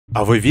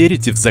А вы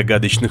верите в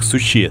загадочных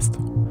существ?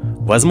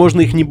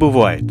 Возможно, их не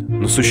бывает,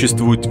 но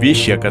существуют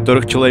вещи, о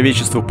которых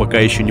человечество пока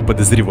еще не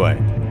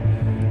подозревает.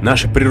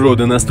 Наша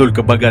природа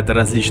настолько богата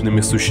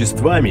различными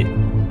существами,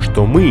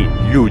 что мы,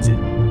 люди,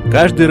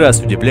 каждый раз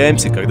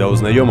удивляемся, когда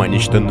узнаем о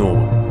нечто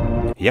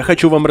новом. Я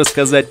хочу вам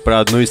рассказать про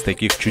одно из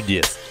таких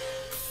чудес.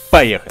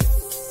 Поехали!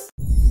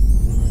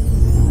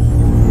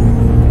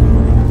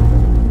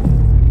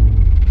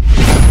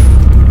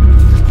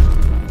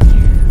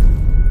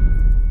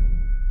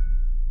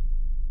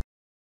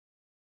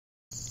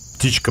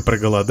 Птичка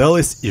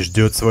проголодалась и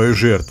ждет свою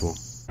жертву.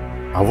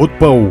 А вот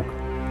паук,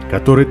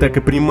 который так и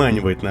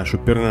приманивает нашу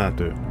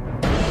пернатую.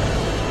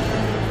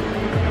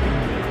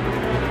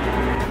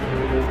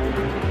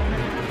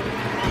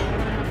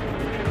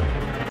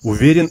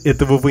 Уверен,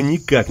 этого вы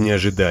никак не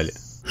ожидали.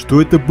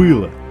 Что это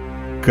было?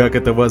 Как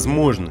это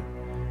возможно?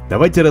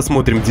 Давайте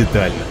рассмотрим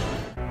детально.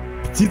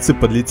 Птица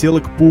подлетела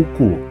к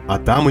пауку, а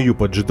там ее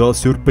поджидал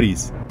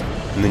сюрприз.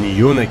 На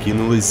нее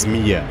накинулась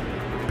змея.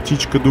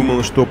 Птичка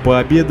думала, что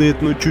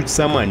пообедает, но чуть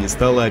сама не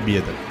стала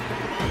обедом.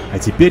 А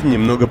теперь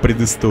немного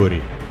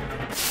предыстории.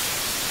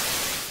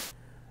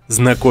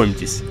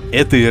 Знакомьтесь,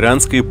 это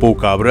иранская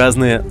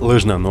паукообразная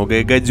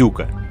ложноногая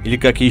гадюка, или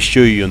как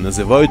еще ее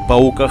называют,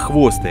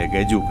 паукохвостая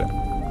гадюка.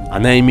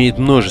 Она имеет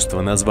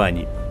множество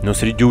названий, но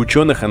среди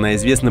ученых она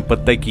известна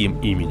под таким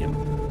именем.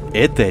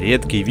 Это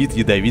редкий вид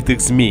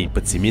ядовитых змей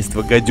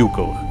подсемейства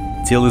гадюковых.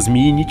 Тело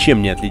змеи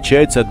ничем не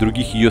отличается от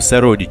других ее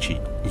сородичей,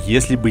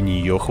 если бы не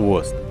ее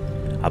хвост.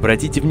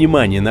 Обратите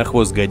внимание на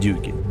хвост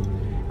гадюки.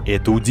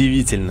 Это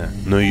удивительно,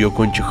 но ее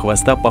кончик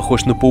хвоста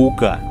похож на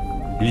паука.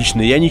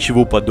 Лично я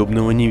ничего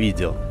подобного не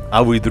видел.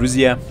 А вы,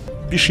 друзья,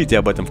 пишите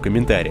об этом в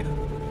комментариях.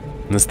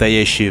 В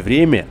настоящее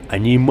время о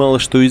ней мало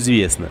что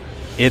известно.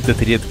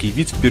 Этот редкий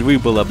вид впервые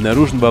был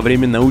обнаружен во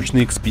время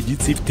научной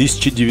экспедиции в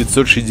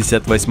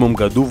 1968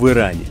 году в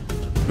Иране.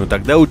 Но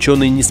тогда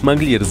ученые не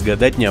смогли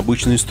разгадать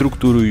необычную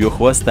структуру ее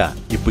хвоста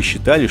и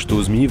посчитали, что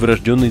у змеи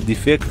врожденный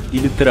дефект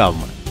или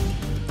травма.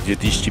 В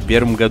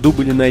 2001 году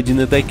были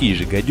найдены такие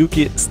же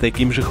гадюки с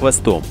таким же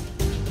хвостом.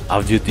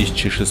 А в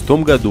 2006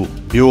 году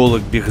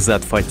биолог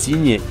Бехзад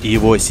Фатини и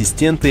его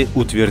ассистенты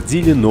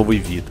утвердили новый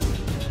вид.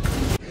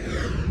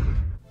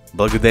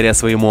 Благодаря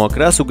своему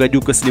окрасу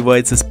гадюка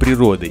сливается с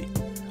природой.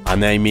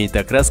 Она имеет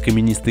окрас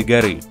каменистой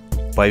горы.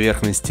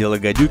 Поверхность тела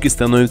гадюки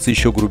становится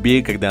еще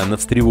грубее, когда она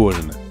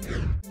встревожена.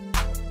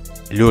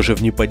 Лежа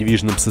в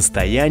неподвижном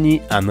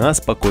состоянии, она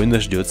спокойно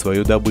ждет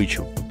свою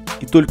добычу.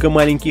 И только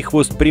маленький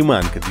хвост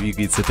приманка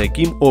двигается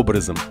таким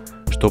образом,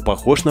 что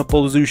похож на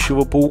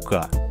ползающего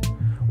паука.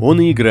 Он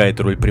и играет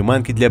роль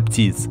приманки для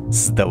птиц,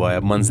 создавая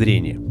обман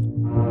зрения.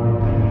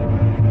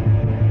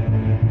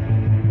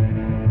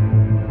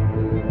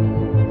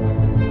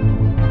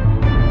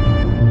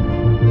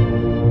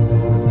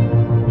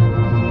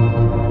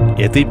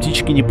 Этой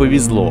птичке не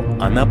повезло,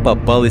 она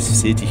попалась в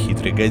сети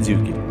хитрой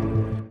гадюки.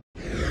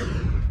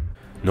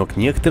 Но к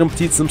некоторым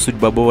птицам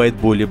судьба бывает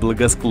более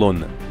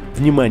благосклонна.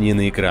 Внимание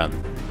на экран.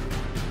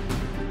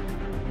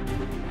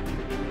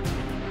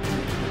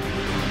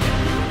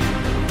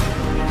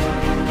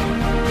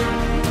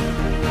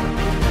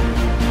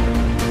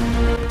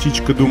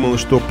 Птичка думала,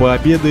 что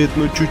пообедает,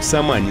 но чуть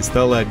сама не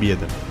стала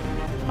обедом.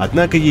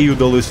 Однако ей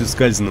удалось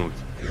ускользнуть.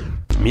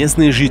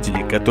 Местные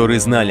жители, которые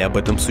знали об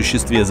этом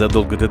существе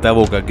задолго до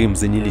того, как им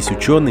занялись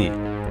ученые,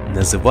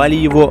 называли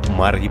его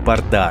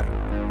Марьи-Пардар,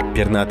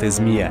 пернатая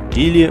змея,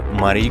 или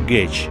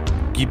Марьи-Гэч,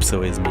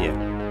 гипсовая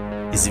змея.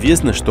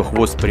 Известно, что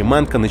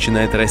хвост-приманка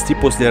начинает расти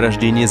после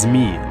рождения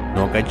змеи,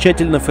 но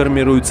окончательно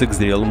формируется к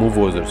зрелому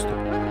возрасту.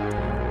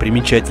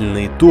 Примечательно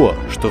и то,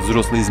 что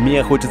взрослые змеи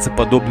охотятся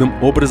подобным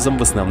образом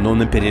в основном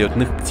на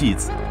перелетных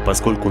птиц,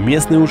 поскольку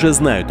местные уже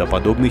знают о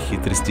подобной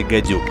хитрости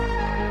гадюк.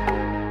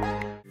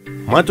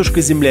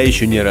 Матушка Земля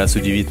еще не раз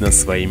удивит нас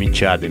своими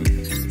чадами.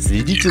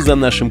 Следите за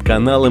нашим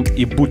каналом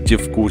и будьте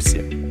в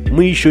курсе.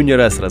 Мы еще не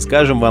раз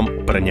расскажем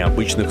вам про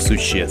необычных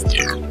существ.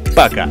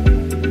 Пока!